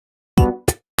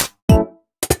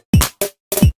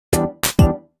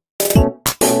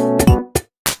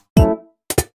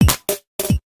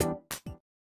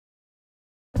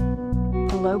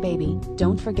Hello baby,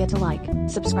 don't forget to like,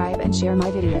 subscribe and share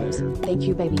my videos. Thank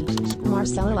you baby.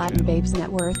 Marcella Latinbabe's net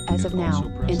worth as of now,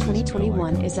 in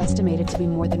 2021 is estimated to be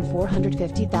more than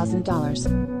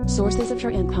 $450,000. Sources of her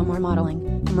income are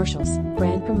modeling, commercials,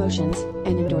 brand promotions,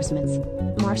 and endorsements.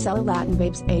 Marcella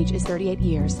Latinbabe's age is 38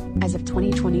 years, as of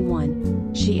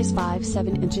 2021. She is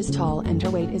 5'7" inches tall and her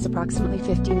weight is approximately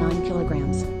 59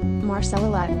 kilograms. Marcella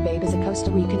Latinbabe is a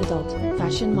Costa Rican adult,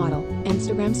 fashion model,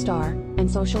 Instagram star, and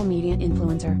social media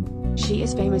influencer. She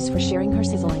is famous for sharing her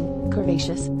sizzling,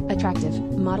 curvaceous, attractive,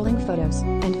 modeling photos,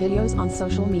 and videos on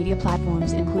social media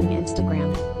platforms including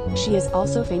Instagram. She is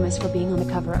also famous for being on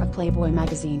the cover of Playboy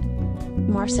magazine.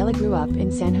 Marcella grew up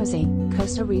in San Jose,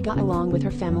 Costa Rica along with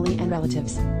her family and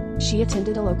relatives. She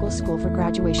attended a local school for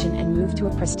graduation and moved to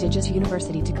a prestigious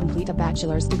university to complete a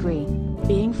bachelor's degree.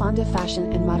 Being fond of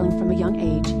fashion and modeling from a young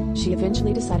age, she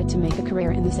eventually decided to make a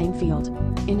career in the same field.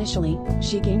 Initially,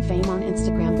 she gained fame on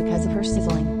Instagram because of her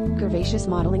sizzling, curvaceous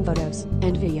modeling photos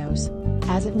and videos.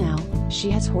 As of now,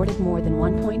 she has hoarded more than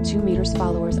 1.2 million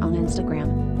followers on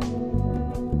Instagram.